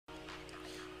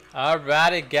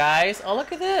Alrighty, guys. Oh,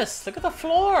 look at this. Look at the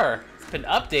floor. It's been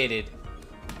updated.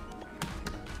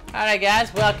 Alright,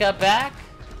 guys. Welcome back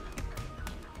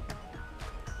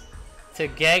to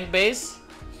Gang Base,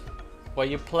 where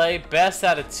you play best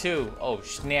out of 2. Oh,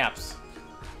 snaps.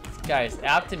 This guy's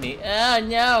after me. Oh,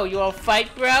 no. You wanna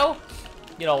fight, bro?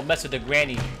 You don't mess with the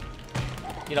granny.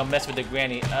 You don't mess with the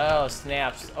granny. Oh,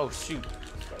 snaps. Oh, shoot.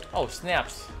 Oh,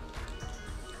 snaps.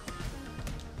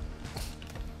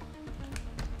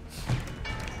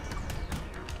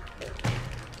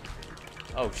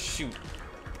 Oh, shoot.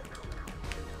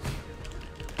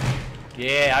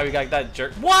 Yeah, I got that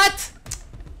jerk. What?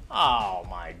 Oh,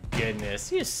 my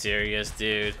goodness. You serious,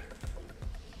 dude?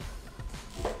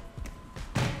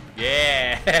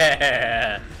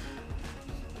 Yeah.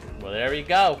 Well, there we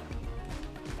go.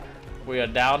 We are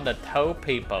down to toe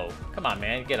people. Come on,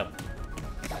 man. Get him.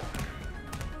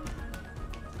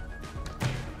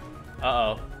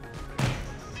 Uh-oh.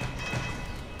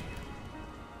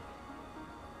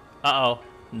 Uh-oh.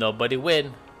 Nobody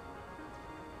win.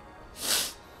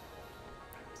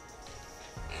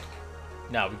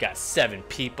 Now we got 7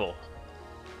 people.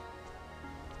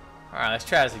 Alright, let's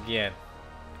try this again.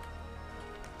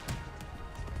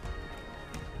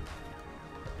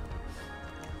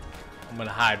 I'm gonna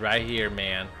hide right here,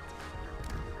 man.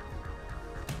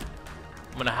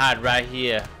 I'm gonna hide right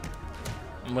here.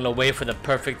 I'm gonna wait for the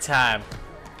perfect time.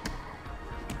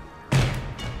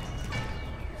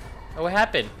 Oh, what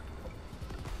happened?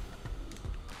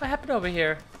 What happened over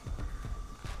here?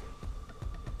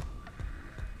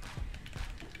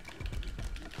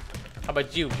 How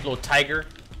about you, little tiger?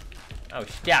 Oh,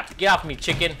 stop. Get off me,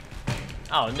 chicken.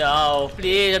 Oh, no.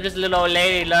 Please, I'm just a little old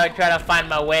lady, Lord, trying to find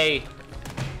my way.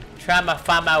 Trying to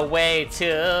find my way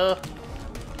to...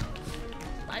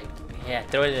 Yeah,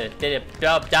 throw it. Did it?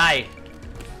 Die.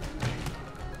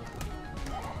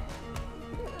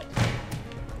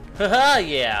 Haha,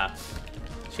 yeah.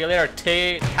 See you later,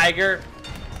 tiger.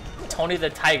 Tony the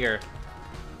Tiger.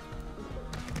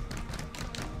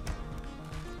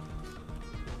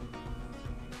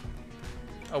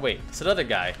 Oh wait, it's another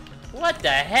guy. What the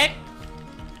heck?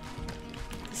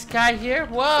 This guy here?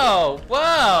 Whoa!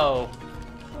 Whoa!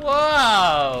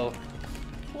 Whoa!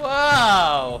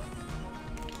 Whoa!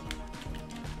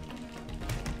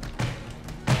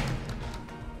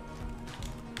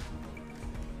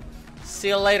 See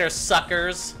you later,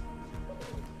 suckers.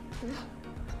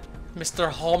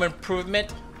 Mr. Home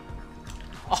Improvement.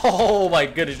 Oh my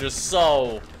goodness, you're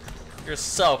so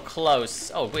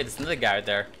close. Oh wait, there's another guy right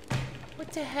there.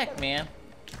 What the heck, man?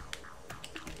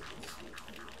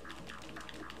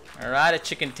 Alright,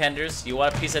 chicken tenders. You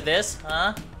want a piece of this,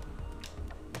 huh?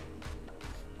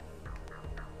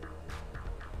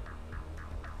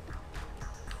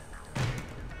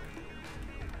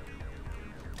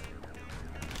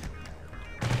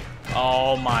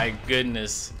 Oh my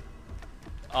goodness.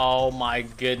 Oh my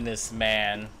goodness,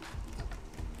 man.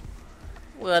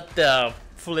 What the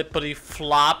flippity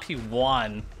flop, he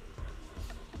won.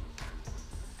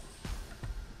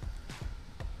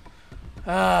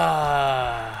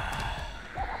 Ah.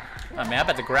 Oh man, I'm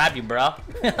about to grab you, bro.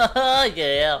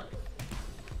 Yeah.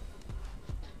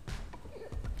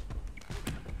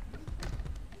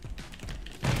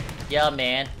 Yeah,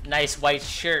 man. Nice white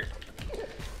shirt.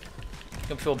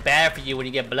 Gonna feel bad for you when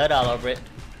you get blood all over it.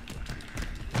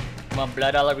 You want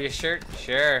blood all over your shirt?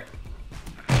 Sure.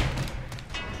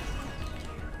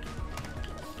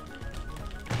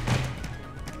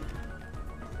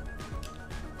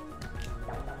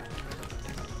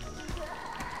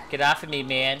 Get off of me,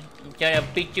 man. I'm gonna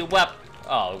beat you up.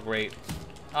 Oh, great.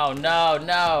 Oh, no,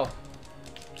 no.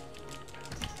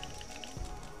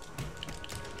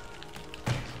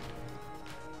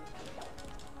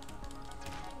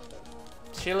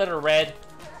 See you later, Red.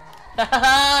 Ha ha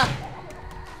ha!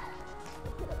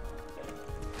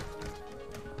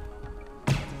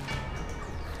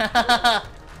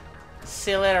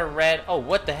 See you later, Red. Oh,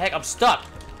 what the heck? I'm stuck.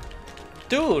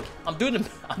 Dude, I'm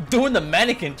doing the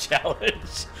mannequin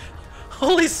challenge.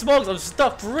 Holy smokes, I'm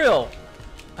stuck for real.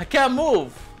 I can't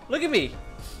move. Look at me.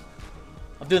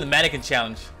 I'm doing the mannequin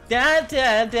challenge. I'm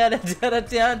doing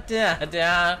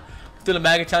the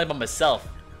mannequin challenge by myself.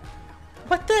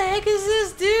 What the heck is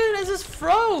this, dude? I just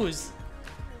froze.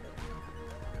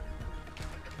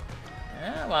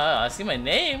 Yeah, well, I see my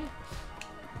name.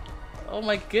 Oh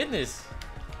my goodness.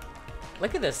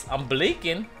 Look at this. I'm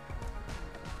blinking.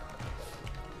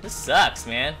 This sucks,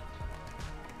 man.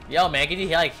 Yo, man, can you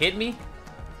like hit me?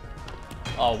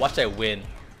 Oh, watch I win.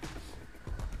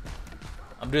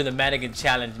 I'm doing the mannequin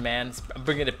challenge, man. I'm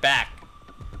bringing it back.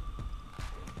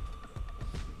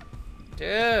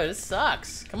 Dude, this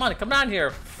sucks. Come on, come down here,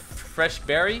 fresh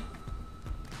berry.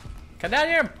 Come down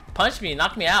here and punch me,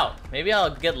 knock me out. Maybe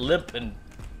I'll get limp and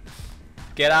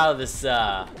get out of this,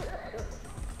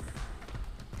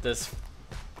 this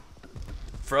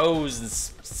frozen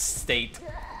state.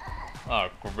 Oh,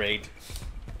 great.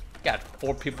 Got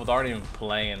 4 people that aren't even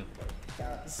playing.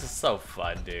 This is so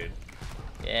fun, dude.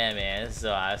 Yeah, man, this is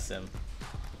so awesome.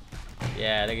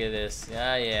 Yeah, look at this.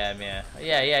 Yeah, man.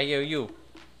 Yeah, you,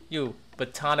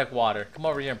 Botanic water. Come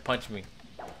over here and punch me.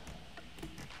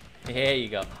 There you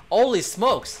go. Holy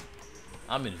smokes!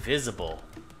 I'm invisible.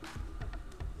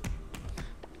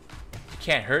 You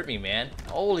can't hurt me, man.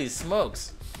 Holy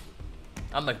smokes.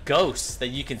 I'm a ghost that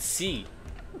you can see.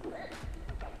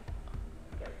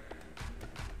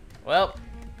 Well,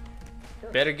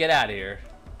 better get out of here.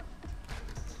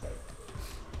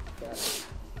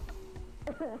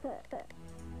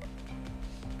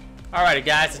 Alrighty,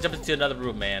 guys, let's jump into another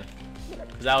room, man.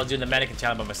 Because I was doing the mannequin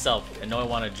challenge by myself, and no one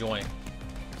wanted to join.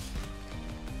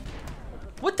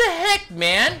 What the heck,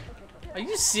 man? Are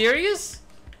you serious?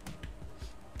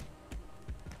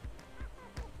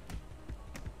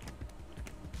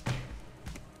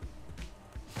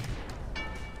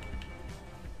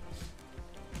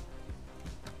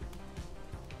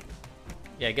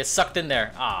 Yeah, get sucked in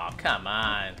there. Oh, come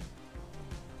on.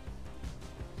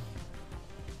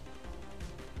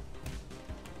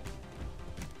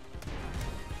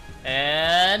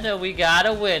 And we got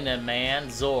a winner, man.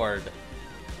 Zord.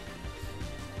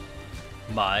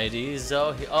 Mighty Zo.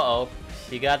 Uh-oh.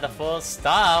 He got the full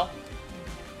style.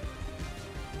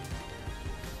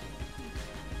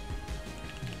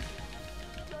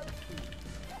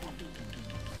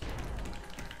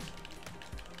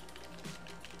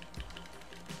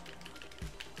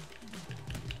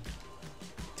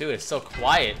 Dude, it's so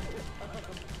quiet.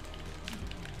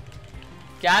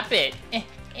 Got it.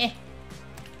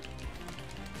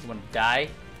 You wanna die?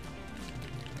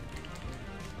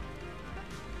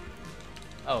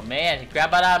 Oh man, grab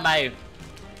it out of my...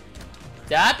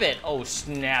 Stop it! Oh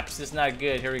snaps, this is not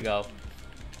good. Here we go.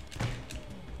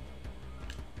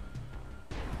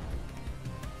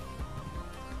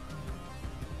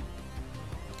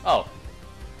 Oh.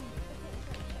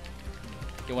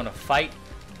 You wanna fight?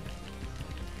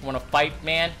 You wanna fight,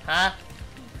 man? Huh?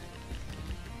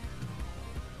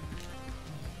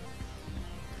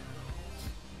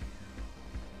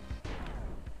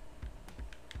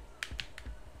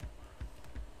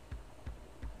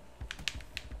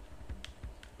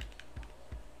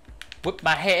 Whip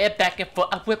my head back and forth.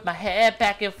 I whip my head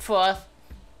back and forth.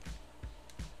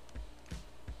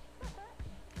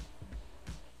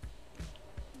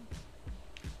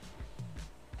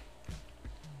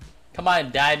 Come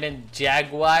on, Diamond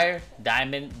Jaguar.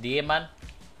 Diamond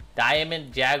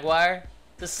Jaguar.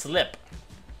 Just slip.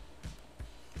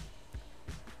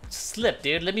 Slip,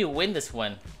 dude. Let me win this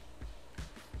one.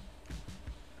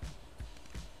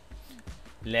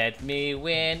 Let me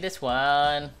win this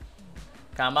one.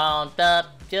 Come on up,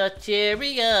 just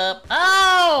cheery up.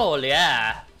 Oh,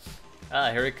 yeah. Oh,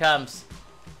 here he comes.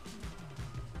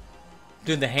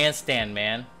 Doing the handstand,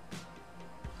 man.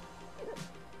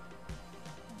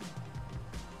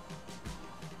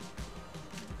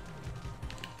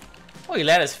 Oh, he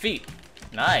landed his feet.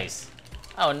 Nice.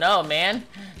 Oh, no, man.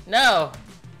 No.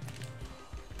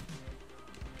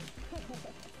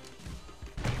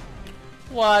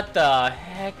 What the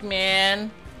heck,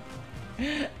 man?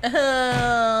 Oh,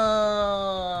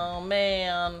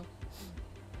 man.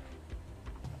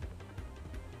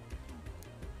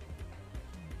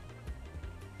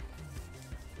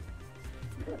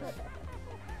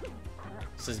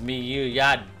 This is me, you,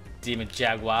 yeah, Demon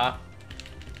Jaguar.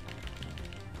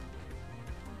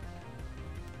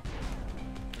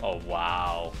 Oh,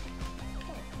 wow.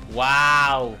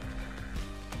 Wow.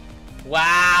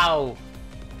 Wow.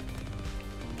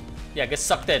 Yeah, get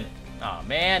sucked in. Oh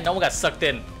man, no one got sucked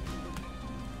in.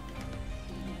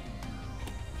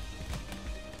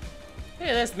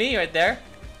 Hey, that's me right there.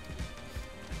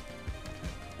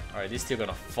 Alright, these two are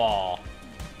gonna fall.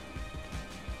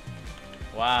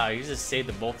 Wow, you just saved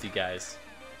the both of you guys.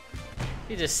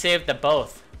 You just saved the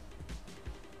both.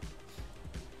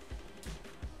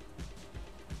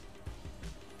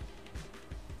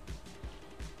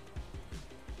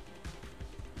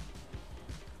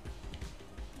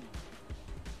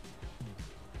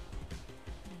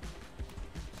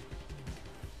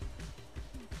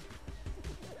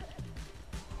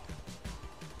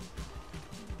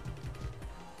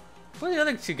 What are the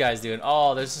other two guys doing?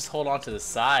 Oh, there's just hold on to the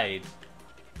side.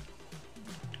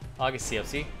 Oh, I can see him.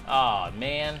 See? Oh,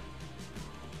 man.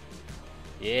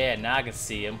 Yeah, now I can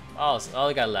see him. Oh, it's the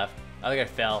other guy left. The other guy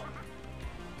fell.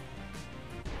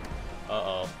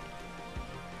 Uh-oh.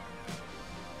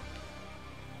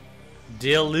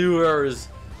 Delures.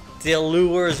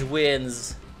 Delures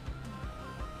wins.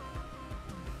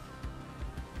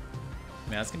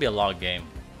 Man, that's gonna be a long game.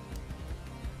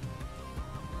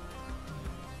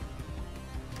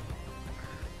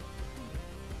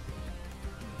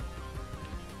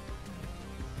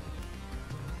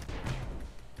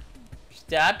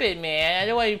 Stop it, man. I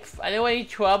don't want any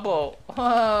trouble.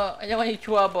 I don't want any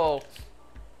trouble.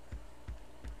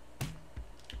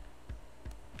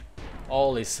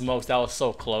 Holy smokes, that was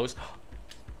so close.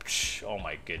 Oh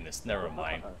my goodness, never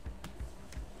mind.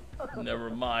 Never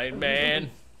mind,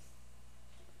 man.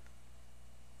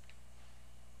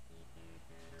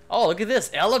 Oh, look at this,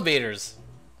 elevators.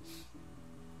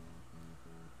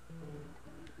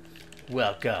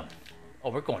 Welcome.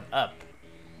 Oh, we're going up.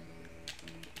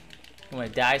 You wanna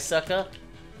die, sucker?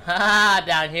 Haha,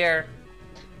 down here.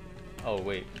 Oh,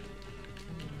 wait.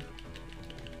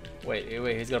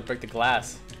 Wait, he's gonna break the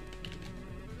glass.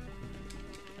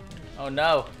 Oh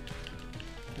no.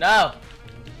 No!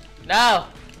 No!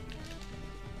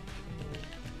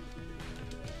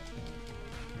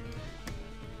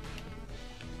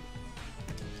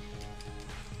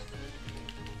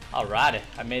 Alrighty,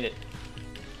 I made it.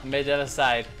 I made the other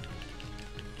side.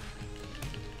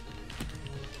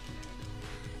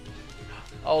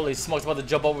 Holy smokes, I'm about to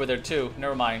jump over there too.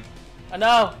 Never mind. Oh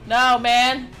no! No,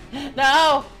 man!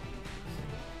 No!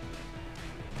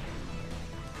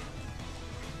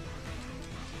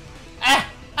 Ah!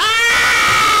 Ah!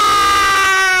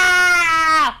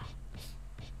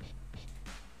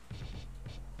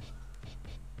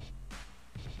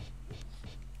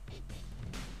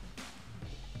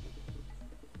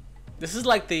 This is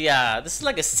like the this is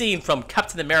like a scene from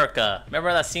Captain America.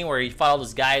 Remember that scene where he fought all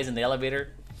those guys in the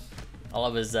elevator? All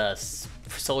of his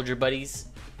soldier buddies.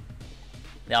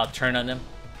 They all turn on him.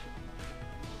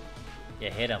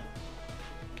 Yeah, hit him.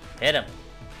 Hit him.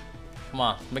 Come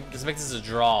on, let's make this a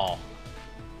draw.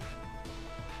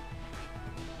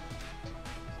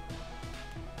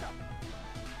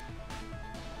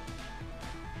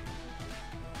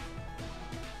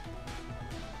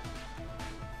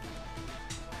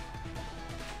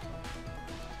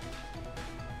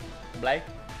 Blake?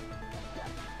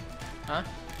 Huh?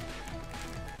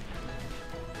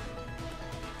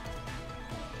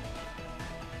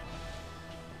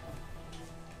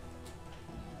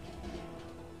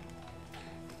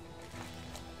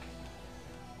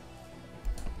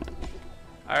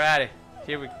 Alrighty,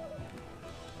 here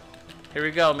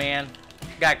we go, man.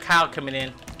 Got Kyle coming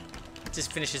in.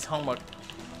 Just finished his homework.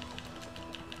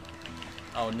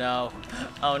 Oh no.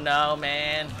 Oh no,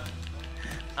 man.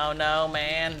 Oh no,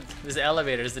 man. This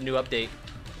elevator is the new update.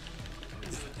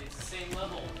 It's the same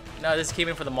level. No, this came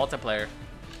in for the multiplayer.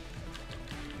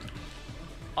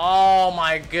 Oh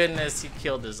my goodness, he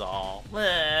killed us all. Can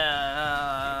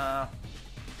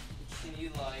you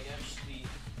like actually?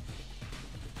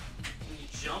 Can you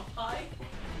jump high?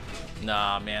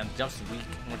 Nah, man. Jump's weak.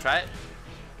 Wanna try it?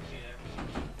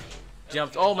 Yeah.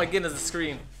 Jumped. Oh my goodness, the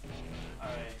screen.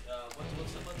 Alright,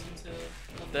 what's the button to...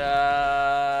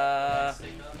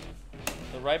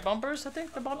 The right bumpers, I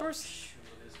think? The bumpers?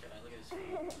 Look at this guy, look at his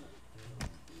feet.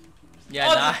 Yeah,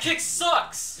 Oh, nice. the kick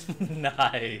sucks!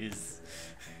 Nice.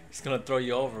 He's gonna throw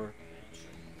you over.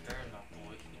 Fair enough,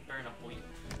 boy. Fair enough, boy.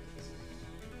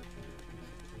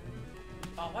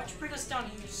 Oh, why'd you bring us down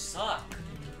here? You suck.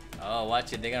 Oh,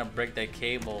 watch it. They're gonna break that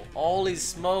cable. Holy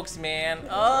smokes, man.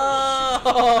 That Oh!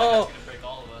 guy's gonna break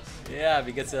all of us. Yeah, if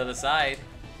he gets to the other side.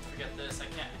 Forget this, I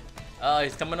can't. Oh,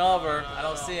 he's coming over. I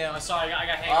don't see him. I'm sorry, I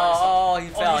got hang Oh, he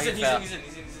fell. he's in. He fell. He's in.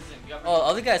 You got Oh,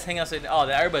 other guys hang outside. Oh,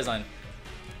 everybody's on.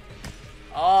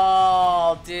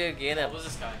 Oh, dude, get him. What was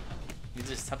this guy?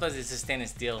 Sometimes he's just standing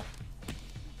still.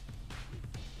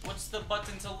 What's the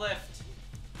button to lift?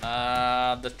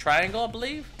 The triangle, I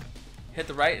believe. Hit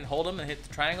the right and hold him, and hit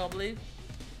the triangle, I believe.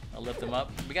 I'll lift him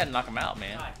up. We gotta knock him out,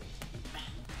 man. God.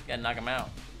 We gotta knock him out.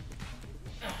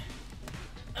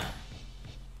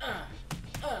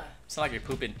 Sound like you're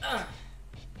pooping. Oh,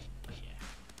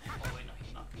 yeah. Oh, wait, no,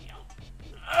 he knocked me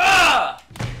out.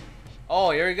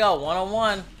 Oh, here we go.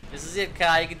 One-on-one. This is it,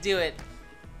 Kyle. You can do it.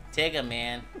 Take him,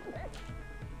 man.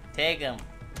 Take him.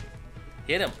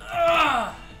 Hit him.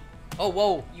 Oh,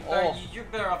 whoa. You're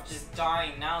better off just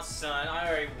dying now, son. I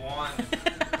already won.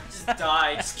 Just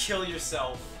die. Just kill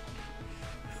yourself.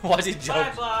 Why's he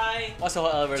jump? Bye-bye. What's the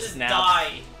whole elevator Just snap?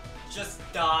 die. Just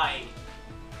die.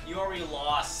 You already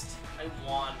lost. I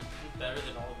won. I'm better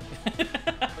than all of you. Look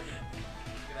at that,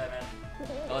 man.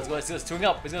 Oh, let's go. Let's swing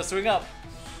up. He's gonna swing up.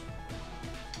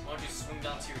 Why don't you swing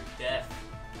down to your death?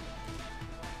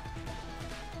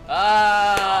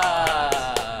 Ah!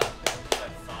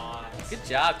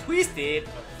 got twisted.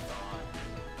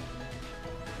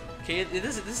 Okay,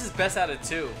 this is best out of 2.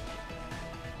 So you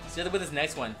have to win this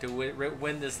next one to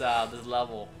win this this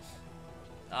level.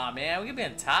 Aw, man, we could be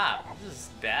on top. This is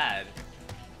bad.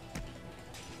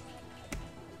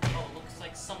 Oh, looks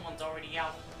like someone's already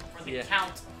out for the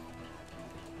count.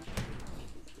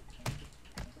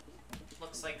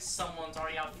 Looks like someone's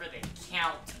already out for the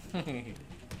count.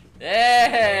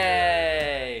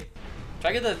 Hey!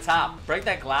 Try to get to the top. Break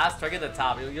that glass. Try to get to the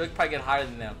top. You'll probably get higher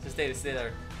than them. Just stay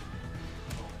there.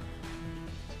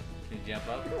 Can you jump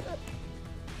up?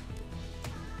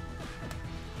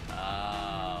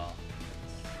 Oh.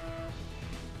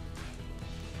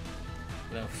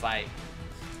 We're gonna fight.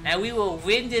 And we will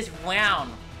win this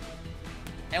round.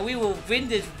 And we will win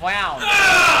this round.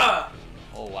 Ah!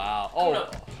 Oh, wow. Oh.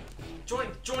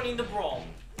 Joining the brawl.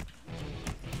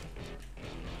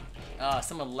 Oh,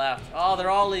 someone left. Oh, they're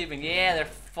all leaving. Yeah, they're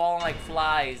falling like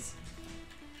flies.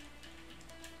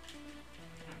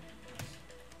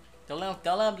 Don't let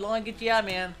him get you out,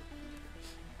 man.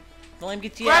 Don't let him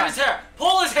get you out. Grab his hair!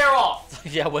 Pull his hair off!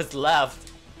 Yeah, what's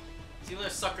left? See you later,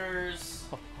 suckers.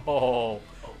 Oh.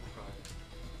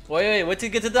 Wait, wait to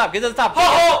get to the top. Get to the top.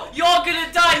 Oh, you all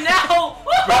gonna die now!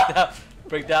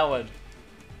 break that one.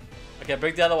 Okay,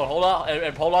 break the other one. Hold on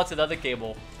and hold on to the other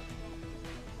cable.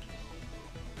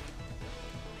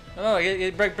 No,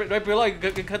 you break right below. You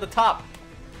can cut the top.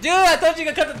 Dude, I thought you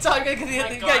could cut the top. You gotta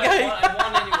hit I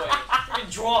won anyway. Freaking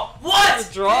draw. What?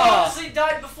 The draw. You obviously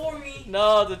died before me.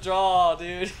 No, the draw,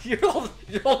 dude. You're on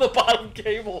the bottom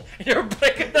cable. You're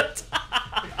breaking the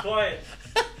top. Be quiet.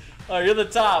 Oh, you're the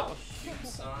top. Shoot,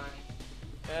 son.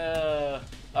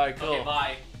 Alright, cool. Okay,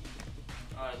 bye.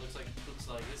 Alright, looks like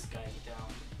this guy's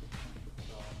down.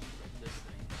 So I'm gonna break this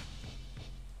thing.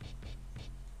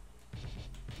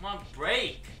 Come on,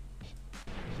 break.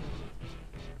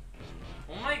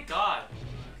 Oh my god.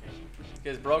 Okay.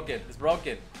 It's broken. It's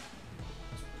broken.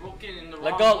 It's broken in the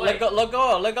Let wrong go. way.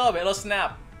 Let go of it. It'll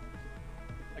snap.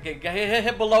 Okay,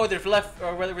 hit below with your left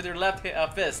with your left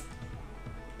fist.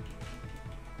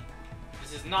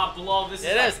 This is not below. This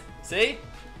It is. See?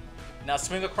 Now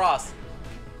swing across.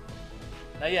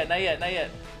 Not yet. Not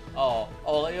yet. Oh,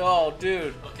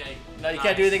 dude. Okay. No, you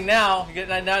can't do anything now.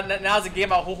 Now's the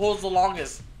game out. Who holds the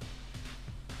longest?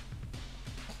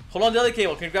 Hold on to the other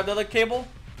cable. Can you grab the other cable?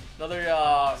 Another. He's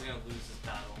gonna lose this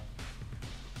battle.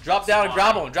 Drop down and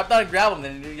grab him. Drop down and grab him.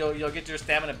 Then you'll get your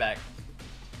stamina back.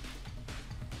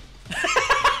 It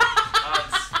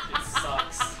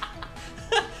sucks.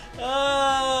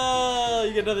 Oh,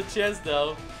 you get another chance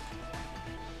though.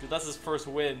 Dude, that's his first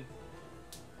win.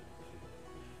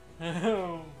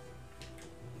 Oh,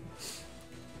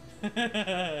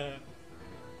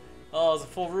 it's a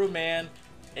full room, man.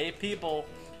 8 people.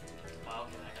 Wow,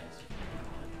 okay, that guy's...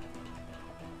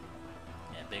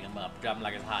 Yeah, big him up. Drop him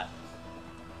like it's hot.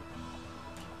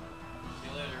 See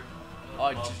you later.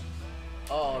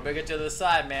 Oh, better get to the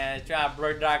side, man. Try to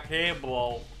break that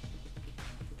cable.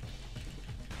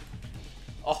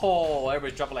 Oh,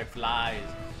 everybody's dropping like flies.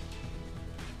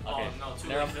 Okay. Oh, no, too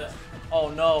There late for that. Oh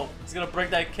no, he's gonna break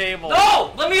that cable.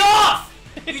 No! Let me off!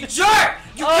 You jerk!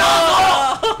 You got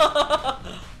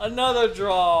off! Another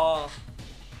draw.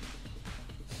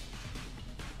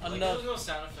 Like, there's no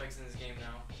sound effects in this game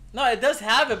now. No, it does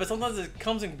have it, but sometimes it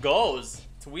comes and goes.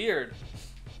 It's weird.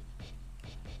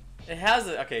 It has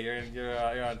it. Okay,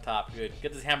 you're on top. Good.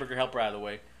 Get this hamburger helper out of the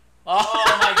way. Oh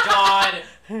my god!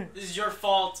 This is your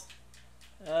fault.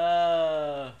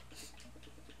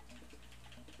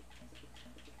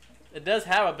 It does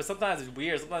have it, but sometimes it's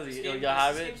weird. Sometimes you'll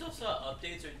have it. This game's also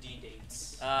updates or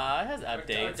D-dates. It has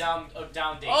updates. Or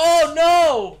down dates. Oh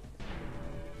no!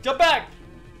 Jump back!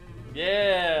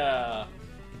 Yeah.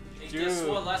 And guess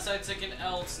what? Last I took an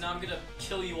L, so now I'm gonna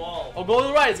kill you all. Oh, go to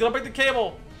the right. It's gonna break the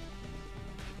cable.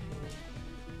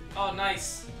 Oh,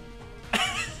 nice.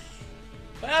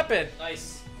 What happened?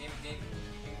 Nice. Game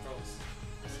froze.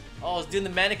 Oh, it's doing the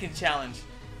mannequin challenge.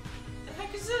 What the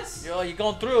heck is this? Yo, you're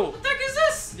going through. What the heck is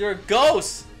this? You're a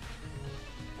ghost.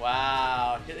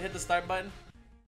 Wow. Hit the start button.